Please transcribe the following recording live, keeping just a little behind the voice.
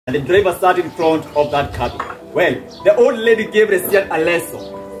and the driver sat in front of that cabin. Well, the old lady gave Resians a lesson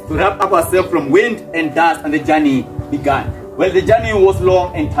to wrap up herself from wind and dust, and the journey began. Well, the journey was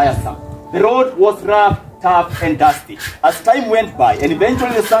long and tiresome. The road was rough, tough, and dusty. As time went by, and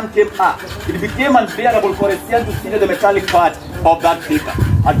eventually the sun came up, it became unbearable for Resians to see the metallic part of that pickup.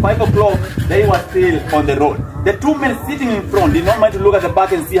 At 5 o'clock, they were still on the road. The two men sitting in front did not mind to look at the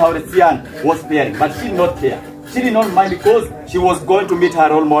back and see how Resians was faring, but she did not care. She did not mind because she was going to meet her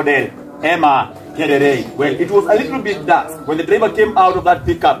role model, Emma. Well, it was a little bit dusk when the driver came out of that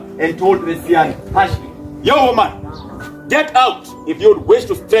pickup and told Resians harshly, "Yo, woman, get out if you would wish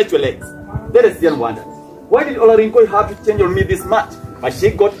to stretch your legs." The Resians wondered, why did Olarinkoi have to change on me this much? But she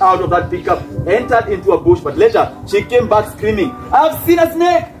got out of that pickup, entered into a bush, but later she came back screaming, "I have seen a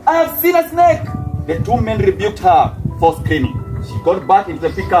snake! I have seen a snake!" The two men rebuked her for screaming. She got back into the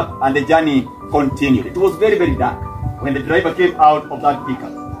pickup and the journey continued. It was very, very dark when the driver came out of that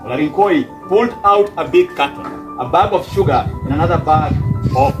pickup. Olarinkoi pulled out a big carton, a bag of sugar, and another bag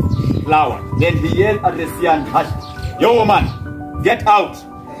of flour. Then he yelled at Resians harshly, "Yo, woman, get out!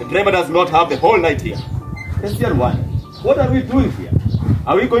 The driver does not have the whole night here." Resians wondered, what are we doing here?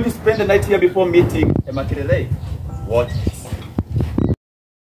 Are we going to spend the night here before meeting a Makerere? What